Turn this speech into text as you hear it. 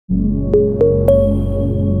Hi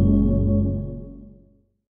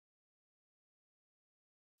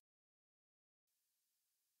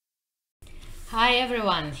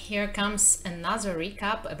everyone, here comes another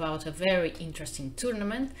recap about a very interesting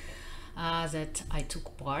tournament that I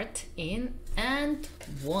took part in and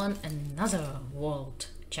won another world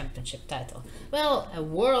championship title. Well, a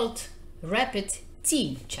world rapid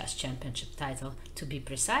team chess championship title to be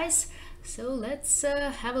precise. So let's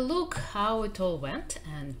have a look how it all went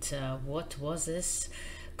and what was this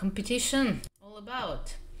competition all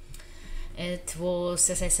about. It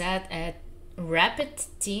was, as I said, a rapid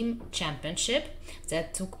team championship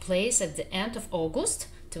that took place at the end of August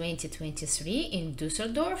 2023 in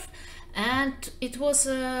Dusseldorf, and it was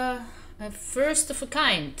a first of a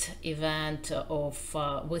kind event of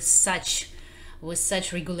with such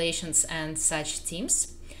regulations and such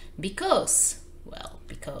teams, because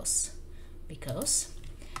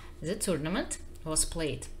the tournament was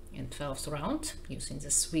played in 12th round using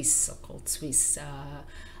the so-called Swiss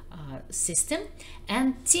system,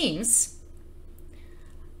 and teams,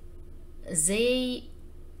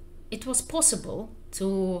 it was possible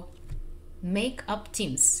to make up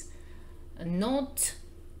teams not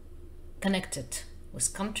connected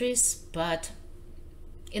with countries, but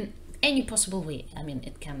in any possible way. I mean,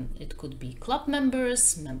 it could be club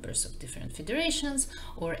members of different federations,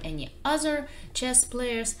 or any other chess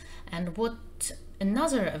players. And what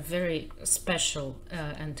another very special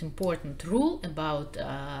and important rule about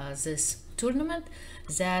this tournament,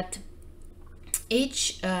 that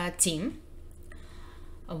each team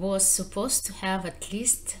was supposed to have at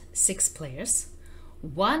least 6 players,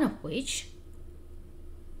 one of which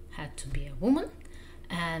had to be a woman,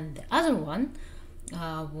 and the other one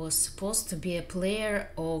was supposed to be a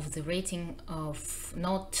player of the rating of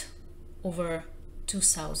not over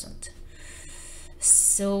 2000.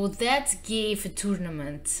 So that gave a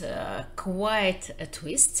tournament quite a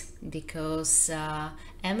twist, because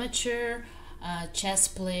amateur chess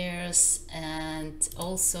players, and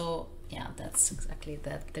also, yeah, that's exactly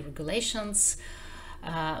that, the regulations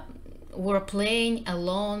were playing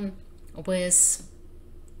along with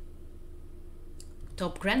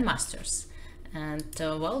top grandmasters, and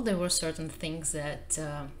well, there were certain things that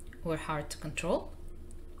were hard to control.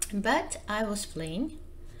 But I was playing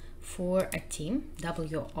for a team,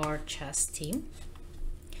 WR chess team,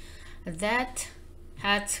 that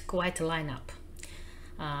had quite a lineup.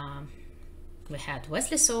 We had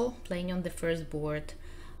Wesley So playing on the first board,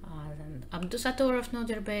 then Abdusattorov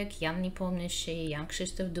Nodirbek, Nepomniachtchi,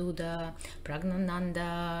 Jan-Krzysztof Duda,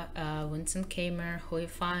 Praggnanandhaa R, Vincent Keymer, Hou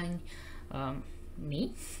Yifan,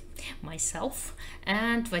 myself,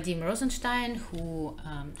 and Wadim Rosenstein, who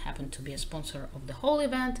happened to be a sponsor of the whole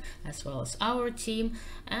event, as well as our team.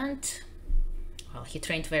 And well, he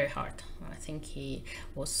trained very hard. I think he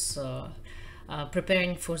was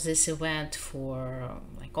preparing for this event for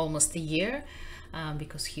like almost a year,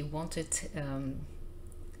 because he wanted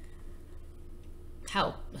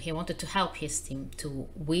to help his team to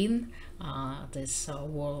win this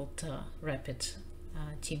World Rapid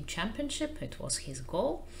Team Championship. It was his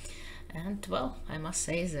goal, and well, I must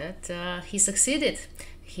say that he succeeded.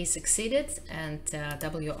 And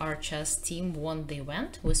WR chess team won the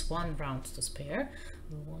event with 1 round to spare.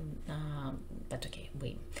 But okay,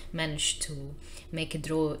 we managed to make a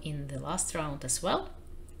draw in the last round as well,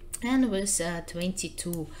 and with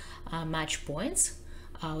 22 match points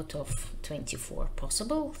out of 24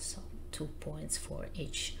 possible, so 2 points for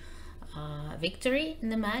each victory in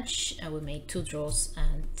the match. We made 2 draws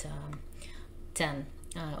and 10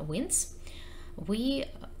 wins. We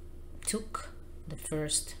took the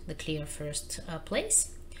clear first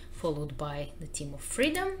place, followed by the team of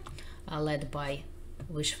Freedom, led by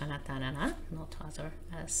Vishwanathan, not other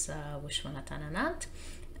as Vishwanathan,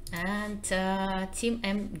 and team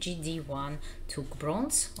MGD1 took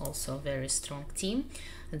bronze, also a very strong team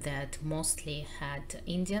that mostly had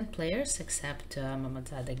Indian players, except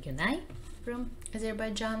Mamadzada Gunay from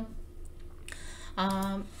Azerbaijan,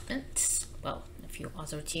 and well, a few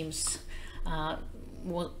other teams.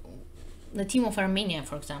 Well, the team of Armenia,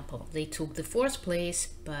 for example, they took the 4th place,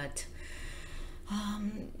 but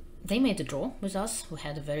they made a draw with us. We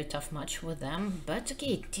had a very tough match with them. But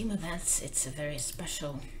okay, team events, it's a very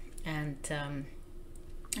special and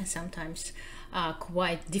sometimes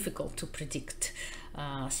quite difficult to predict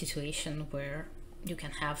situation where you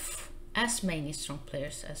can have as many strong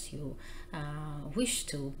players as you wish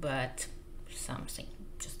to, but something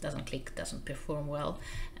just doesn't click, doesn't perform well,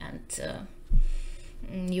 and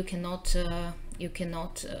you cannot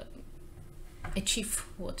achieve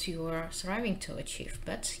what you are striving to achieve.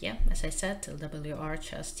 But yeah, as I said, the WR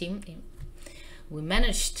chess team we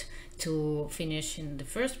managed to finish in the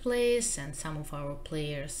first place, and some of our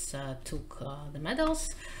players took the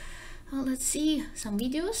medals. Let's see some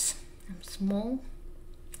videos, small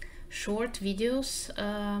short videos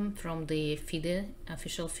from the FIDE,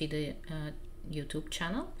 official FIDE YouTube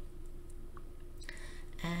channel,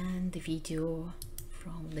 and the video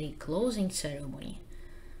from the closing ceremony,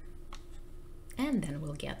 and then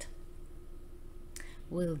we'll get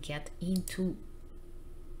into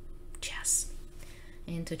chess,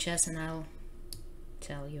 and I'll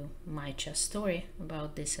tell you my chess story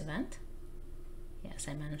about this event. Yes,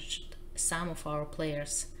 I managed. Some of our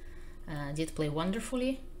players did play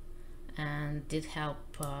wonderfully and did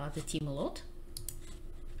help the team a lot.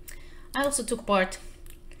 I also took part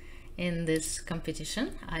in this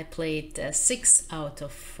competition. I played 6 out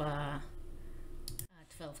of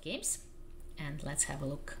 12 games, and let's have a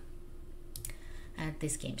look at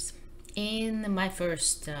these games. In my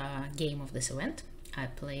first game of this event, I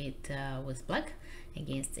played with black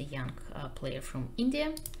against a young player from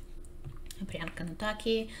India,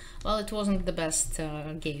 Praggnanandhaa. Well, it wasn't the best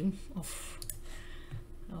game of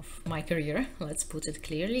my career, let's put it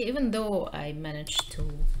clearly, even though I managed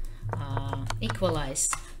to equalize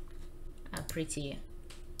pretty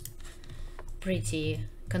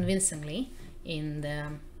convincingly in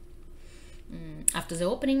the after the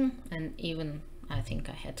opening, and even I think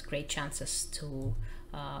I had great chances to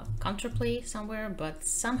counterplay somewhere, but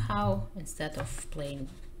somehow instead of playing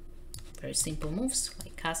very simple moves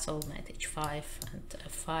like castle, knight h5 and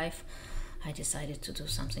f5, I decided to do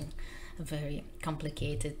something very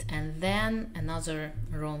complicated. And then another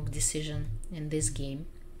wrong decision in this game,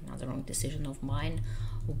 another wrong decision of mine,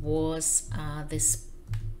 was this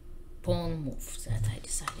pawn move that I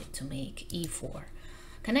decided to make, e4,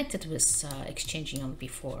 connected with exchanging on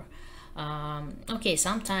b4. Okay,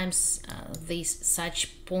 sometimes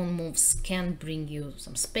such pawn moves can bring you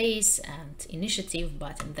some space and initiative,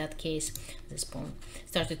 but in that case this pawn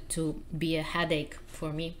started to be a headache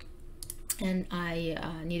for me, and I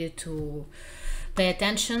needed to pay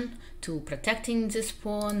attention to protecting this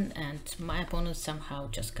pawn, and my opponent somehow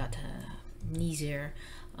just got an easier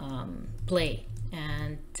play,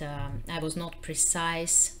 and I was not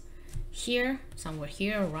precise here, somewhere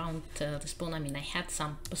here around this pawn. I mean, I had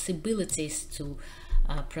some possibilities to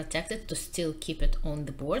protect it, to still keep it on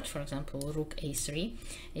the board. For example, rook a3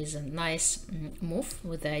 is a nice move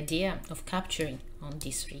with the idea of capturing on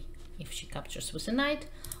d3 if she captures with a knight,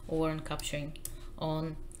 or on capturing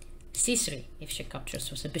on c3 if she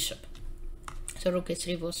captures with a bishop. So rook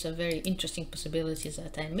a3 was a very interesting possibility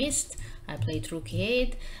that I missed. I played rook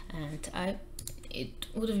e8, and it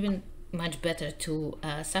would have been much better to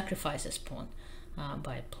sacrifice this pawn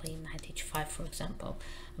by playing knight h5, for example.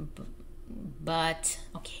 But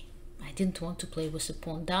okay, I didn't want to play with the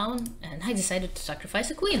pawn down, and I decided to sacrifice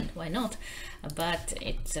a queen. Why not? But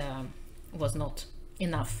it was not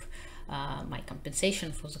enough. My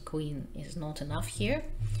compensation for the queen is not enough here,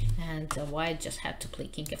 and white just had to play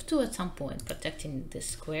king f2 at some point, protecting this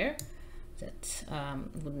square that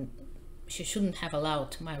she shouldn't have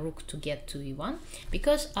allowed my rook to get to e1,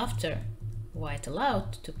 because after white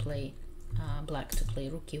allowed to play black to play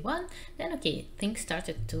rook e1, then okay, things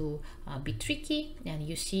started to be tricky, and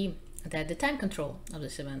you see that the time control of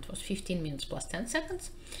this event was 15 minutes plus 10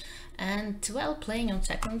 seconds, and well, playing on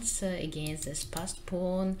seconds against this passed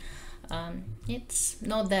pawn, it's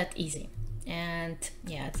not that easy. And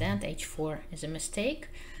yeah, at the end h4 is a mistake,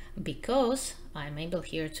 because I'm able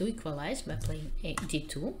here to equalize by playing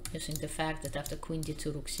d2, using the fact that after queen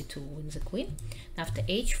d2, rook c2 wins the queen. After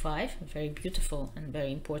h5, a very beautiful and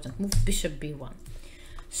very important move, bishop b1,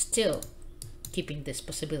 still keeping this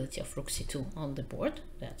possibility of rook c2 on the board.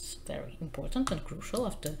 That's very important and crucial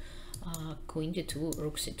after queen d2,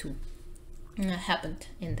 rook c2 happened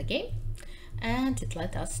in the game, and it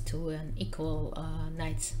led us to an equal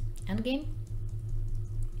knights endgame.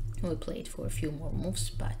 We played for a few more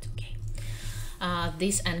moves, but okay.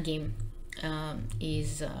 This endgame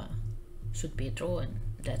should be a draw, and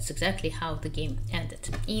that's exactly how the game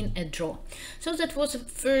ended, in a draw. So that was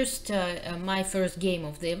my first game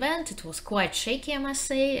of the event. It was quite shaky, I must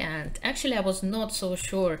say, and actually I was not so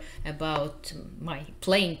sure about my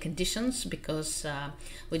playing conditions, because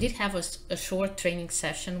we did have a short training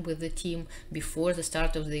session with the team before the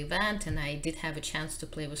start of the event, and I did have a chance to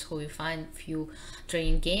play with Hou Yifan a few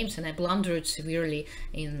training games, and I blundered severely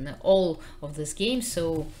in all of these games,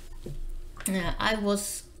 so I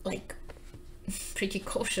was like pretty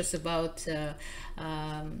cautious about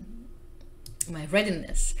my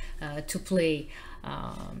readiness to play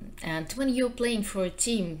And when you're playing for a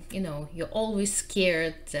team, you know, you're always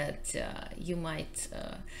scared that you might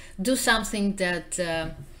do something that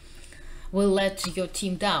will let your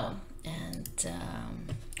team down. And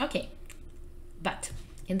okay, but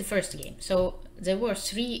in the first game, so there were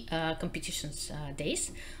 3 competitions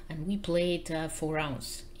days, and we played 4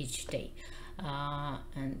 rounds each day.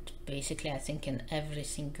 And basically, I think in every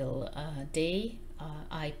single day,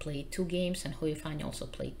 I played 2 games, and Hou Yifan also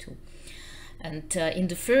played 2. And in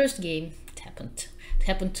the first game, it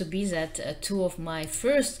happened to be that 2 of my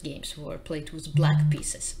first games were played with black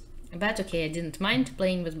pieces. But okay, I didn't mind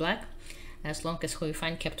playing with black, as long as Hou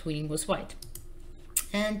Yifan kept winning with white.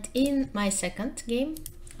 And in my second game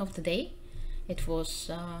of the day, it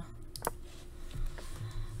was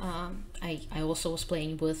I also was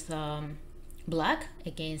playing with black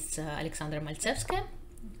against Alexandra Maltsevskaya.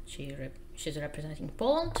 She's representing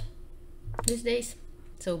Poland these days.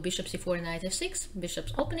 So bishop c4, knight f6,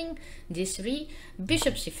 bishop's opening, d3,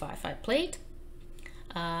 bishop c5 I played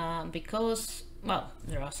because, well,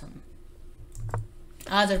 there are some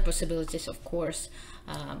other possibilities, of course,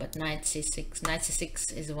 but knight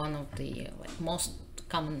c6 is one of the most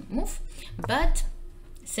common move. But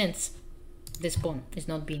since this pawn is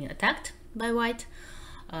not being attacked by white,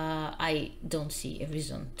 I don't see a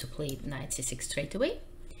reason to play knight c6 straight away.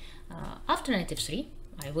 After knight f3,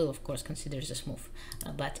 I will of course consider this move,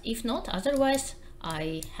 but if not, otherwise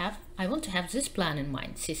I want to have this plan in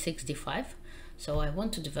mind, c6 d5. So I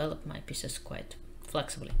want to develop my pieces quite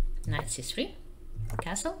flexibly. Knight c3,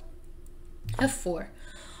 castle, f4,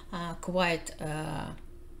 quite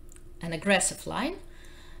an aggressive line,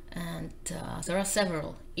 and there are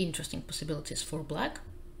several interesting possibilities for black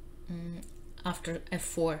after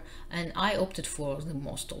f4, and I opted for the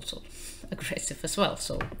most also aggressive as well.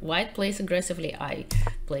 So white plays aggressively, I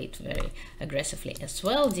played very aggressively as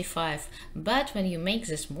well, d5. But when you make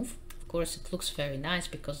this move, of course it looks very nice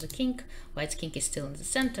because the king, white's king, is still in the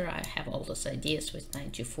center. I have all those ideas with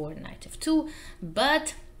knight g4, knight f2,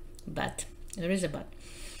 but there is a but.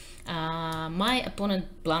 My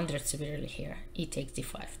opponent blundered severely here, e takes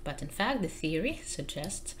d5, but in fact the theory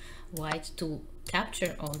suggests white to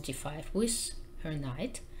capture on d5 with her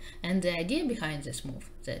knight, and the idea behind this move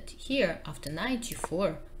that here after knight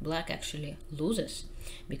g4 black actually loses,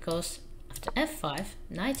 because after f5,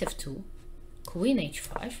 knight f2, queen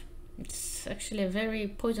h5, it's actually a very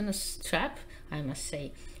poisonous trap, I must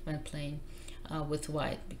say, when playing with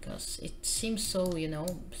white, because it seems so, you know,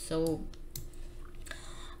 so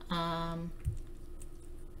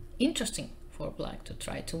interesting for black to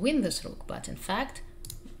try to win this rook, but in fact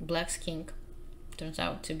black's king turns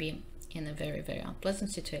out to be in a very, very unpleasant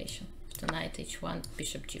situation. After knight h1,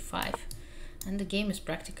 bishop g5, and the game is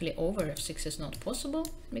practically over. f6 is not possible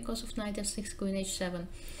because of knight f6, queen h7,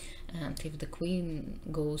 and if the queen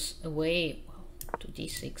goes away, well, to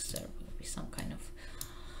d6, there will be some kind of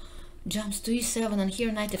jumps to e7, and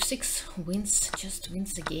here knight f6 just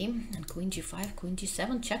wins the game, and queen g5, queen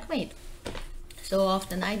g7, checkmate. So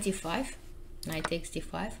after knight d5, knight takes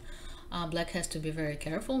d5, black has to be very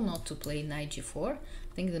careful not to play knight g4.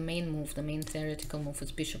 I think the main move, the main theoretical move,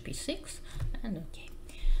 is bishop e6, and okay,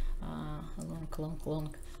 a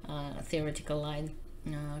long theoretical line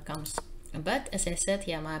comes. But as I said,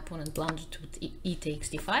 yeah, my opponent blundered with e takes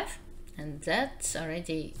d5, and that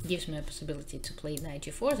already gives me a possibility to play knight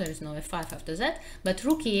g4. There is no f5 after that, but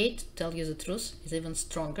rook e8, to tell you the truth, is even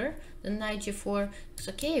stronger than knight g4. It's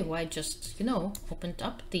okay, white just, you know, opened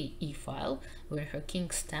up the e file where her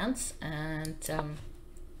king stands, and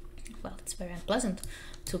well, it's very unpleasant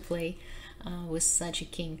to play with such a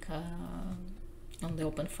king on the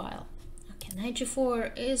open file. Okay, knight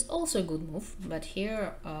g4 is also a good move, but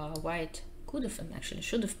here white could have and actually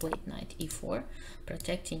should have played knight e4,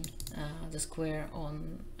 protecting the square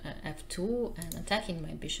on f2 and attacking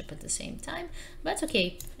my bishop at the same time. But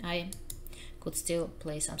okay, I could still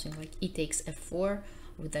play something like e takes f4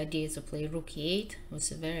 with the idea to play rook e8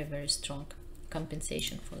 with a very, very strong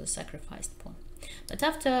compensation for the sacrificed pawn. But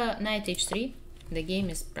after knight h3, the game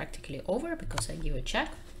is practically over because I give a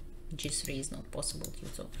check. g3 is not possible due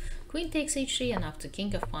to queen takes h3, and after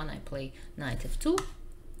king f1 I play knight f2,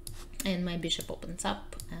 and my bishop opens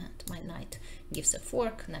up and my knight gives a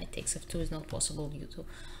fork. Knight takes f2 is not possible due to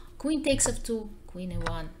queen takes f2, queen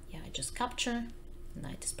a1, yeah, I just capture.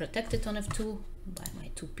 Knight is protected on f2 by my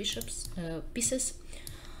 2 bishops pieces,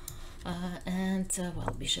 and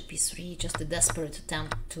well, bishop e3, just a desperate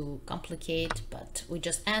attempt to complicate, but we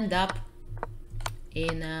just end up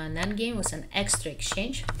in an endgame with an extra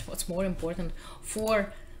exchange. What's more important,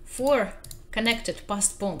 four connected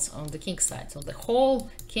passed pawns on the king side, so the whole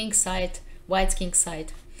king side, white's king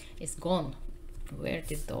side, is gone where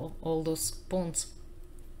did all those pawns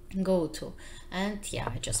go to? And yeah,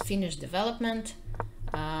 I just finished development,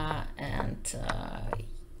 and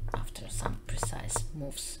after some precise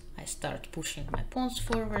moves I start pushing my pawns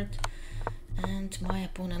forward, and my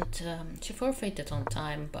opponent, she forfeited on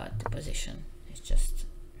time, but the position is just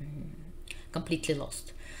completely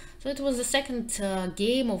lost. So it was the second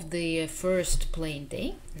game of the first playing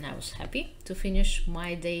day, and I was happy to finish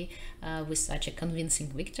my day with such a convincing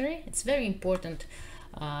victory. It's very important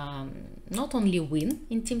not only win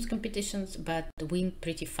in teams competitions, but win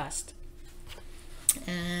pretty fast.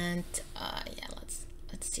 And yeah, let's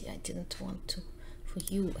see. I didn't want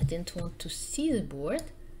to see the board,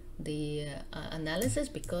 the analysis,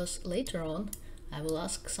 because later on I will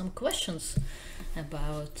ask some questions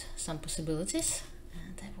about some possibilities,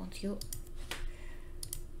 and I want you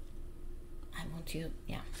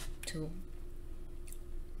yeah, to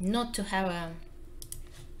not to have a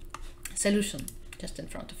solution just in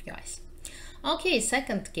front of your eyes. Okay,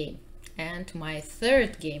 second game, and my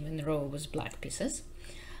third game in a row was black pieces.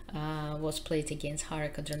 Was played against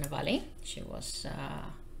Harika Dranavali. She was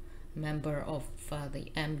a member of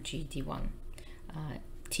the MGD1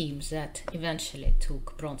 teams that eventually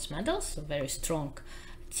took bronze medals, a very strong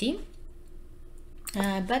team.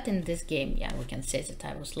 But in this game, yeah, we can say that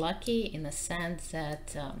I was lucky in a sense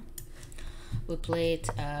that we played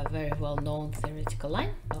a very well-known theoretical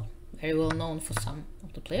line, well, very well known for some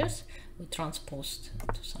of the players. We transposed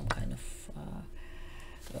to some kind of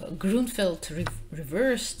Grunfeld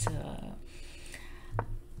reversed.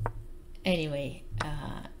 Anyway,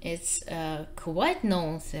 it's a quite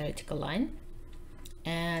known theoretical line,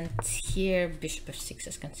 and here bishop f6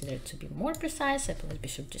 is considered to be more precise. I played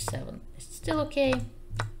bishop g7, it's still okay.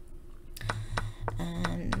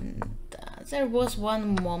 And there was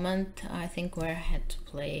one moment, I think, where I had to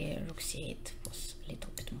play rook c8. It was a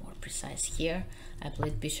little bit more precise here. I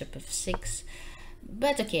played bishop f6,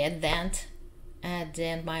 but okay, at the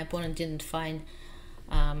end my opponent didn't find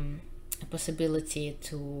a possibility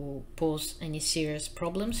to pose any serious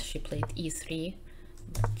problems. She played e3,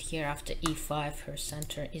 but here after e5 her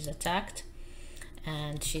center is attacked,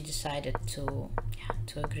 and she decided to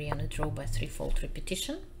agree on a draw by threefold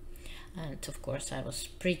repetition. And of course I was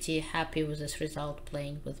pretty happy with this result,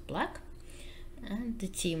 playing with black, and the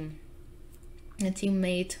team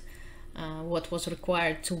made what was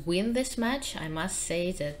required to win this match. I must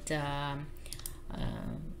say that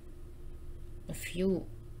a few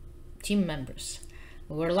team members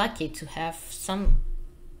were lucky to have some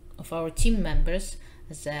of our team members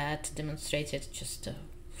that demonstrated just a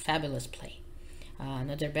fabulous play.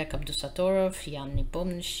 Nodirbek Abdusattorov,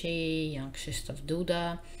 Nepomniachtchi, Jan-Krzysztof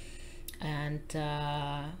Duda, and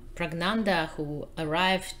Praggnanandhaa, who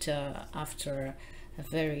arrived after a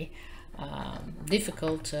very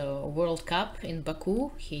difficult World Cup in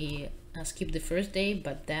Baku. He skipped the first day,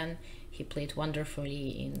 but then he played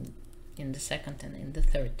wonderfully in the second and in the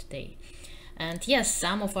third day. And yes,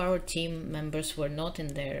 some of our team members were not in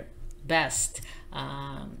their best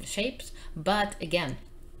shapes, but again,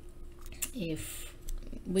 if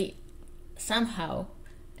we somehow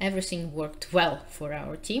everything worked well for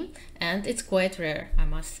our team, and it's quite rare. I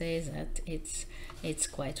must say that it's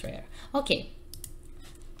quite rare. Okay,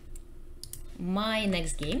 my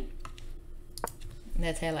next game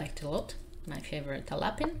that I liked a lot, my favorite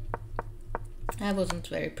Alapin. I wasn't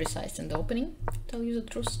very precise in the opening, to tell you the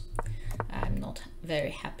truth. I'm not very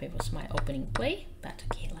happy with my opening play, but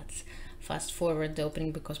okay, let's fast forward the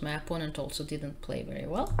opening because my opponent also didn't play very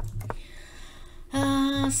well.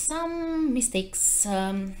 Some mistakes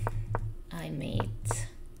I made.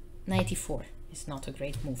 Knight e4 is not a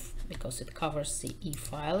great move because it covers the e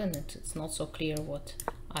file, and it's not so clear what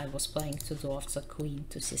I was planning to do after queen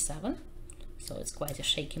to c7, so it's quite a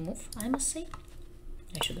shaky move, I must say.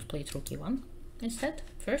 I should have played rook e1 instead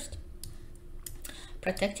first,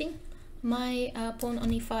 protecting my pawn on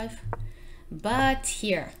e5. But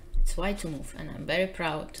here it's white to move, and I'm very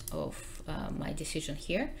proud of my decision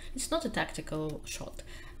here. It's not a tactical shot,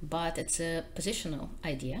 but it's a positional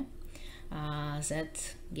idea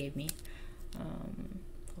that gave me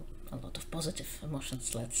a lot of positive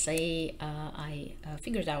emotions, let's say. I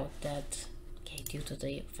figured out that, okay, due to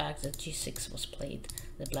the fact that g6 was played,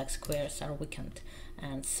 the black squares are weakened,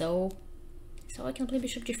 and so I can play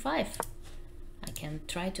bishop g5. I can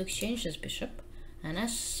try to exchange this bishop, and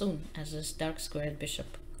as soon as this dark squared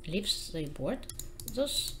bishop leaves the board,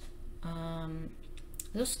 those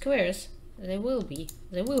squares, they will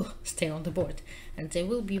stay on the board, and they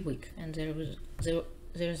will be weak, and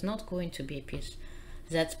there is not going to be a piece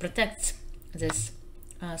that protects these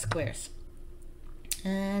squares.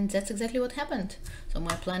 And that's exactly what happened. So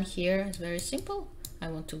my plan here is very simple. I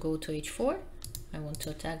want to go to h4. I want to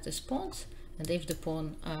attack the pawns, and if the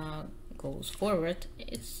pawn goes forward,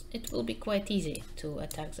 it will be quite easy to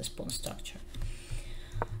attack the pawn structure.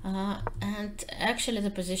 And actually the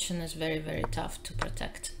position is very, very tough to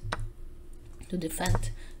protect. To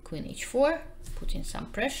defend queen h4, putting some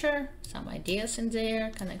pressure, some ideas in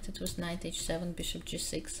there, connected with knight h7, bishop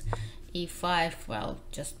g6, e5, well,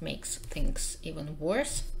 just makes things even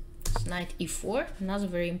worse. It's knight e4, another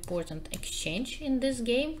very important exchange in this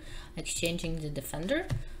game, exchanging the defender.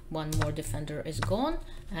 One more defender is gone,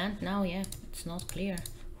 and now, yeah, it's not clear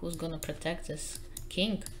who's gonna protect this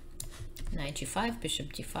king. Knight g5,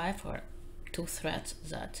 bishop d5 are two threats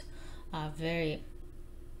that are very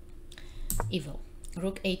evil.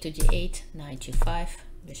 Rook a to d8, knight g5,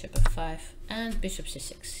 bishop f5, and bishop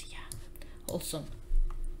c6. Yeah, also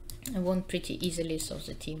I won pretty easily, so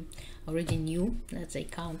the team already knew that they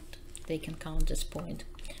can count this point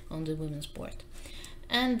on the women's board.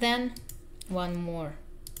 And then one more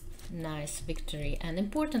nice victory, an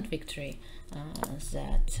important victory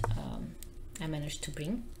that I managed to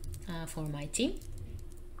bring for my team.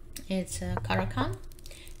 It's Caro-Kann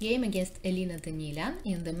game against Elina Danielyan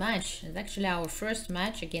in the match. It's actually our first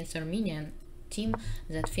match against Armenian team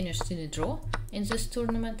that finished in a draw in this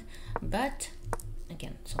tournament, but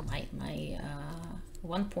again, so my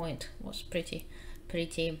 1 point was pretty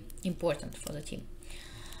important for the team.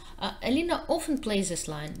 Elina often plays this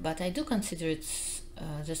line, but I do consider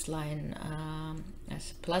this line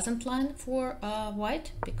as a pleasant line for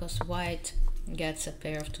white, because white gets a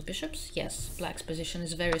pair of two bishops. Yes, black's position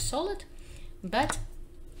is very solid, but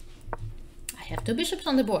I have two bishops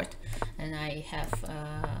on the board, and I have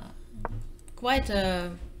quite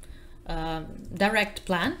a direct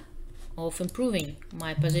plan of improving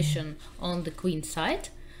my position on the queen side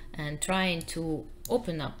and trying to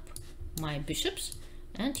open up my bishops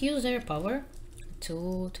and use their power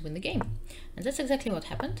to win the game. And that's exactly what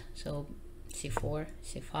happened. So c4,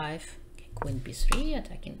 c5, okay, queen b3,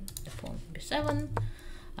 attacking the pawn b7,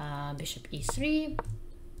 bishop e3.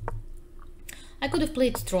 I could have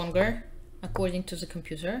played stronger according to the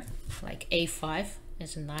computer, like a5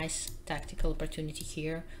 is a nice tactical opportunity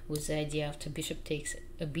here, with the idea after bishop takes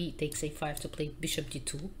takes a5 to play bishop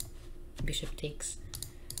d2, bishop takes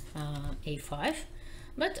a5.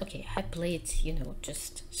 But okay, I played, you know,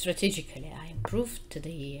 just strategically. I improved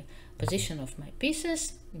the position of my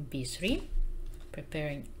pieces, b3,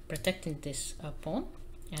 protecting this pawn,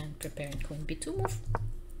 and preparing queen b2 move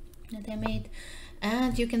that I made.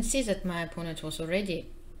 And you can see that my opponent was already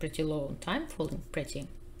pretty low on time, falling pretty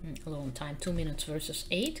low on time, 2 minutes versus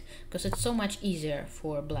 8, because it's so much easier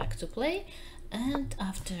for black to play. And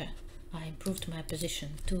after I improved my position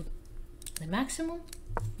to the maximum,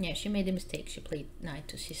 yeah, she made a mistake. She played knight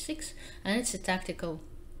to c6, and it's a tactical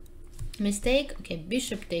mistake. Okay,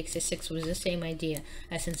 bishop takes c6 with the same idea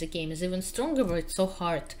as in the game, is even stronger, but it's so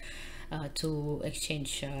hard to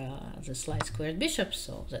exchange the slight squared bishops,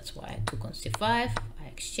 so that's why I took on c5, I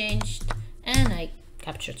exchanged, and I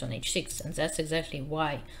captured on h6. And that's exactly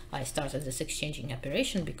why I started this exchanging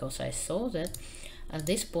operation, because I saw that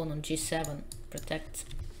this pawn on g7 protects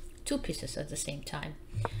two pieces at the same time,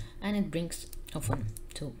 and it brings often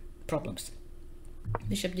to problems.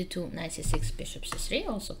 Bishop d2, knight c6, bishop c3,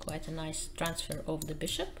 also quite a nice transfer of the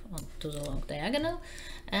bishop onto the long diagonal.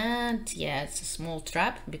 And yeah, it's a small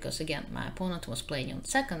trap, because again my opponent was playing on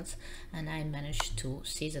seconds, and I managed to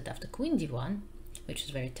see that after queen d1, which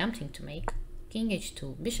is very tempting to make, king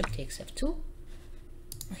h2, bishop takes f2,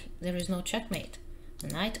 there is no checkmate. The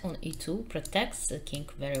knight on e2 protects the king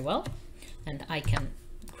very well, and I can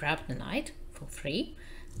grab the knight for free.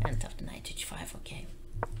 And after knight h5, okay,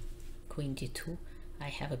 queen d2, I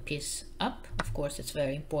have a piece up. Of course, it's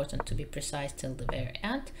very important to be precise till the very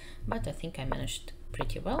end, but I think I managed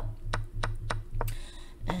pretty well,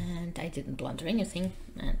 and I didn't blunder anything,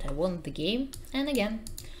 and I won the game. And again,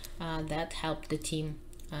 that helped the team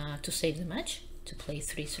to save the match, to play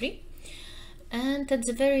 3-3. And at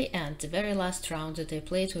the very end, the very last round that I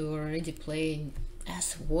played, we were already playing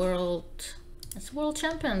as world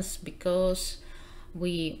champions, because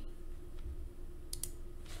we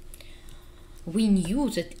knew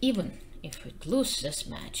that even if we lose this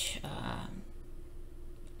match,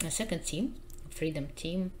 the second team, Freedom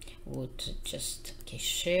team, would just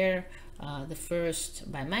share the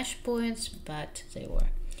first by match points, but they were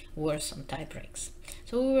worse on tie breaks.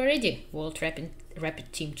 So we were already world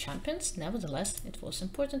rapid team champions. Nevertheless, it was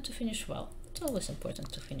important to finish well. It's always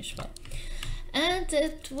important to finish well. And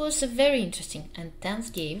it was a very interesting and tense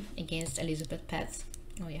game against Elizabeth Pett.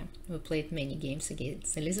 Oh yeah, we played many games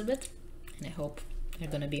against Elizabeth, and I hope there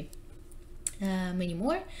are gonna be many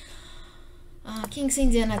more. King's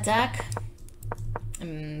Indian attack,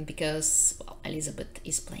 because well, Elizabeth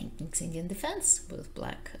is playing King's Indian defense with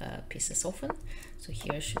black pieces often. So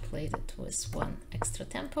here she played it with one extra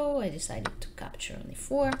tempo. I decided to capture on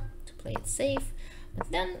e4 to play it safe,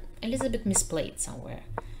 but then Elizabeth misplayed somewhere.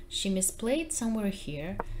 She misplayed somewhere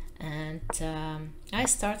here, and I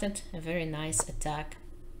started a very nice attack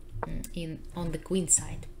on the queen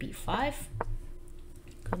side, b5,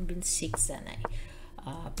 queen b6, and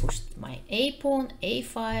I pushed my a pawn,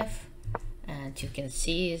 a5, and you can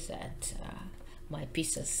see that my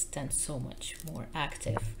pieces stand so much more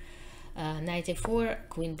active. Knight a4,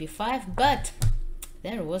 queen b5, but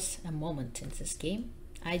there was a moment in this game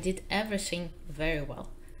I did everything very well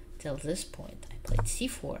till this point. I played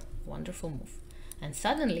c4, wonderful move, and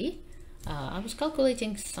suddenly I was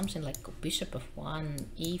calculating something like bishop f1,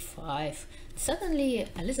 e5. Suddenly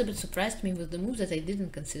Elizabeth surprised me with the move that I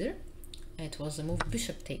didn't consider. It was the move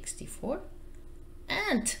bishop takes d4,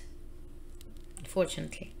 and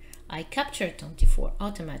unfortunately I captured on d4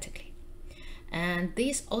 automatically. And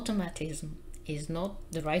this automatism is not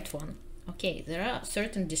the right one. Okay, there are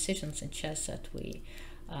certain decisions in chess that we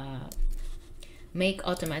make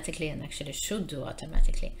automatically and actually should do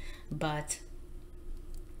automatically, but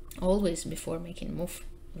always before making a move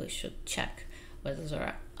we should check whether there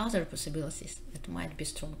are other possibilities that might be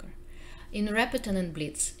stronger. In rapid and in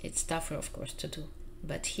blitz it's tougher of course to do,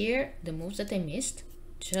 but here the moves that I missed,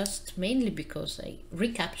 just mainly because I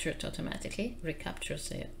recaptured automatically. Recaptures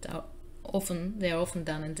they are often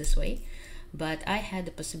done in this way, but I had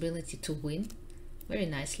the possibility to win very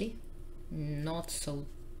nicely. Not so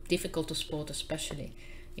difficult to spot, especially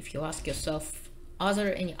if you ask yourself, are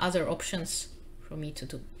there any other options for me to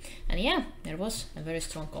do? And yeah, there was a very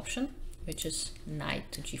strong option, which is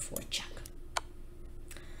knight to g4 check,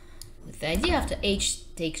 with the idea after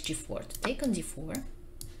h takes g4 to take on d4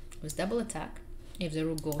 with double attack. If the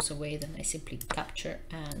rook goes away, then I simply capture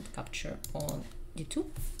and capture on d2.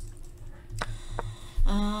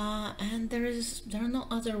 And there are no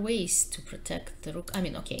other ways to protect the rook. I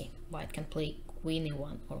mean, okay, white can play queen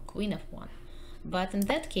e1 or queen f1, but in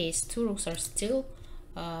that case two rooks are still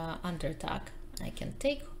under attack. I can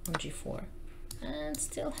take on g4 and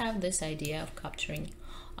still have this idea of capturing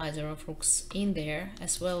either of rooks in there,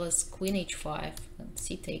 as well as queen h5 and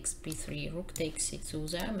c takes b3, rook takes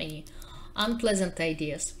c2. There are many unpleasant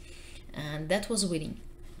ideas, and that was winning.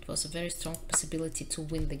 It was a very strong possibility to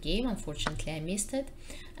win the game. Unfortunately I missed it,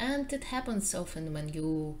 and it happens often when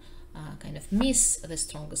you kind of miss the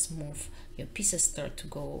strongest move. Your pieces start to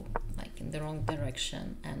go like in the wrong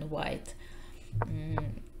direction, and white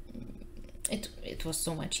it was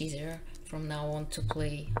so much easier from now on to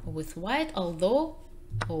play with white, although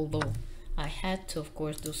I had to of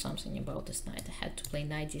course do something about this knight. I had to play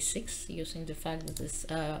knight d6 using the fact that this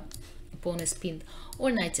pawn is pinned,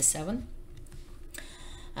 or knight e7.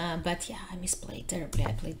 But yeah, I misplayed terribly.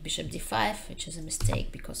 I played bishop d5, which is a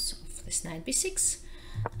mistake because of this knight b6,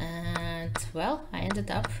 and well, I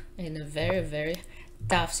ended up in a very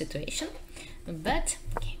tough situation. But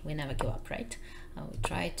okay, we never give up, right? We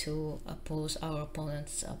try to oppose our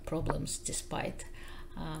opponent's problems despite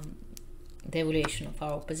the evaluation of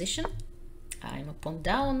our position. I'm a pawn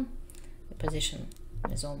down, the position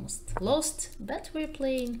is almost lost, but we're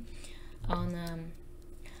playing on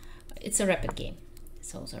it's a rapid game,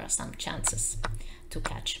 so there are some chances to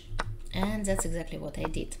catch, and that's exactly what I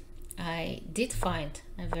did. I did find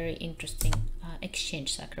a very interesting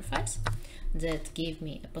exchange sacrifice that gave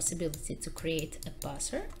me a possibility to create a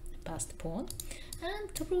passer, a passed pawn,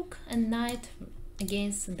 and rook and knight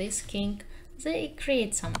against this king, they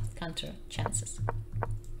create some counter chances.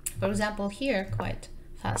 For example, here quite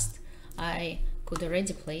fast I could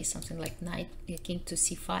already play something like knight king to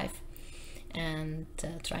c5 and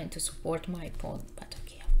trying to support my pawn, but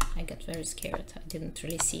okay, I got very scared. I didn't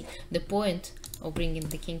really see the point of bringing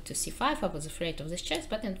the king to c5. I was afraid of this chess,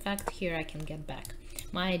 but in fact here I can get back.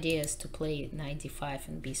 My idea is to play knight d5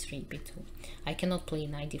 and b3, b2. I cannot play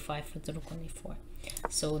knight d5 with the rook on e4.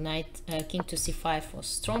 So king to c5 was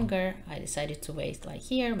stronger. I decided to wait like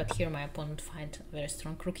here, but here my opponent find a very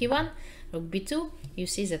strong rook e1, rook b2. You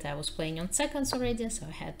see that I was playing on seconds already, so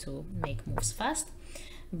I had to make moves fast.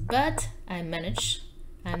 But I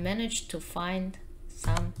managed to find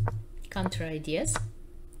some counter ideas.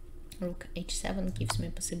 Rook h7 gives me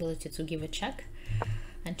a possibility to give a check,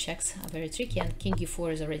 and checks are very tricky, and king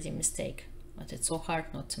e4 is already a mistake, but it's so hard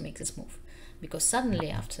not to make this move, because suddenly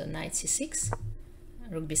after knight c6,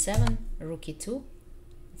 rook b7, rook e2,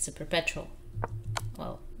 it's a perpetual.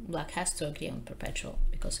 Well, black has to agree on perpetual,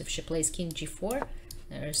 because if she plays king g4,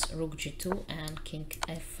 there's rook g2 and king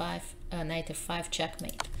f5, knight f5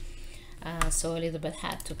 checkmate. So Elizabeth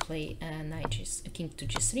had to play king to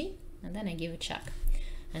g3, and then I give a check.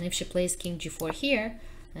 And if she plays king g4 here,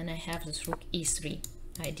 then I have this rook e3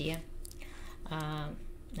 idea.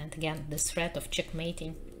 And again, the threat of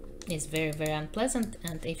checkmating is very, very unpleasant,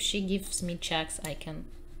 and if she gives me checks, I can,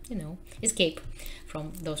 you know, escape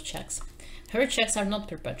from those checks. Her checks are not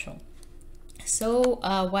perpetual. So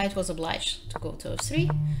White was obliged to go to f3,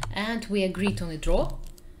 and we agreed on a draw.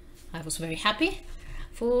 I was very happy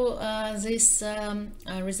for this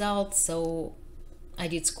result, so I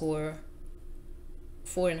did score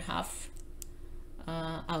 4.5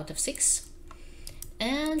 out of 6,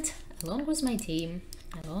 and along with my team,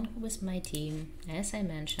 as I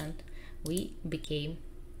mentioned, we became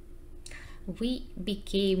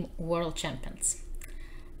world champions.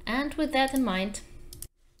 And with that in mind,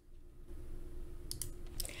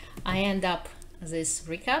 I end up this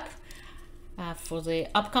recap. For the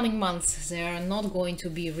upcoming months, there are not going to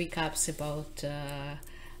be recaps about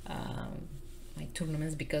my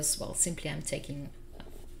tournaments, because, well, simply I'm taking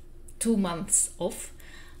 2 months off.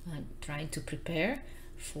 I'm trying to prepare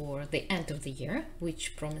for the end of the year,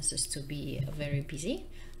 which promises to be very busy.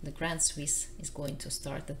 The Grand Swiss is going to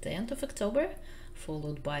start at the end of October,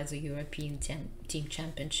 followed by the European Team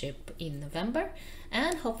Championship in November,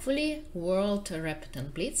 and hopefully World Rapid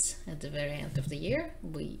and Blitz at the very end of the year.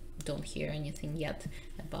 We don't hear anything yet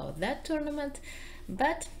about that tournament,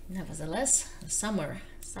 but nevertheless, summer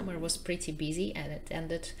was pretty busy, and it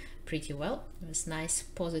ended pretty well. It was nice,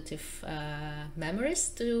 positive memories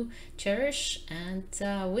to cherish, and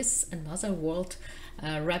with another World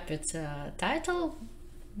Rapid title,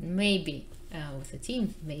 maybe with a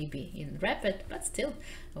team, maybe in Rapid, but still,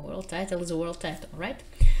 a world title is a world title, right?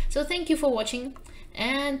 So thank you for watching,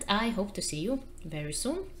 and I hope to see you very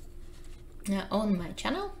soon on my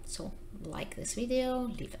channel. So like this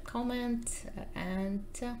video, leave a comment, and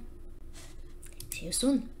see you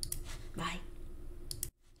soon. Bye.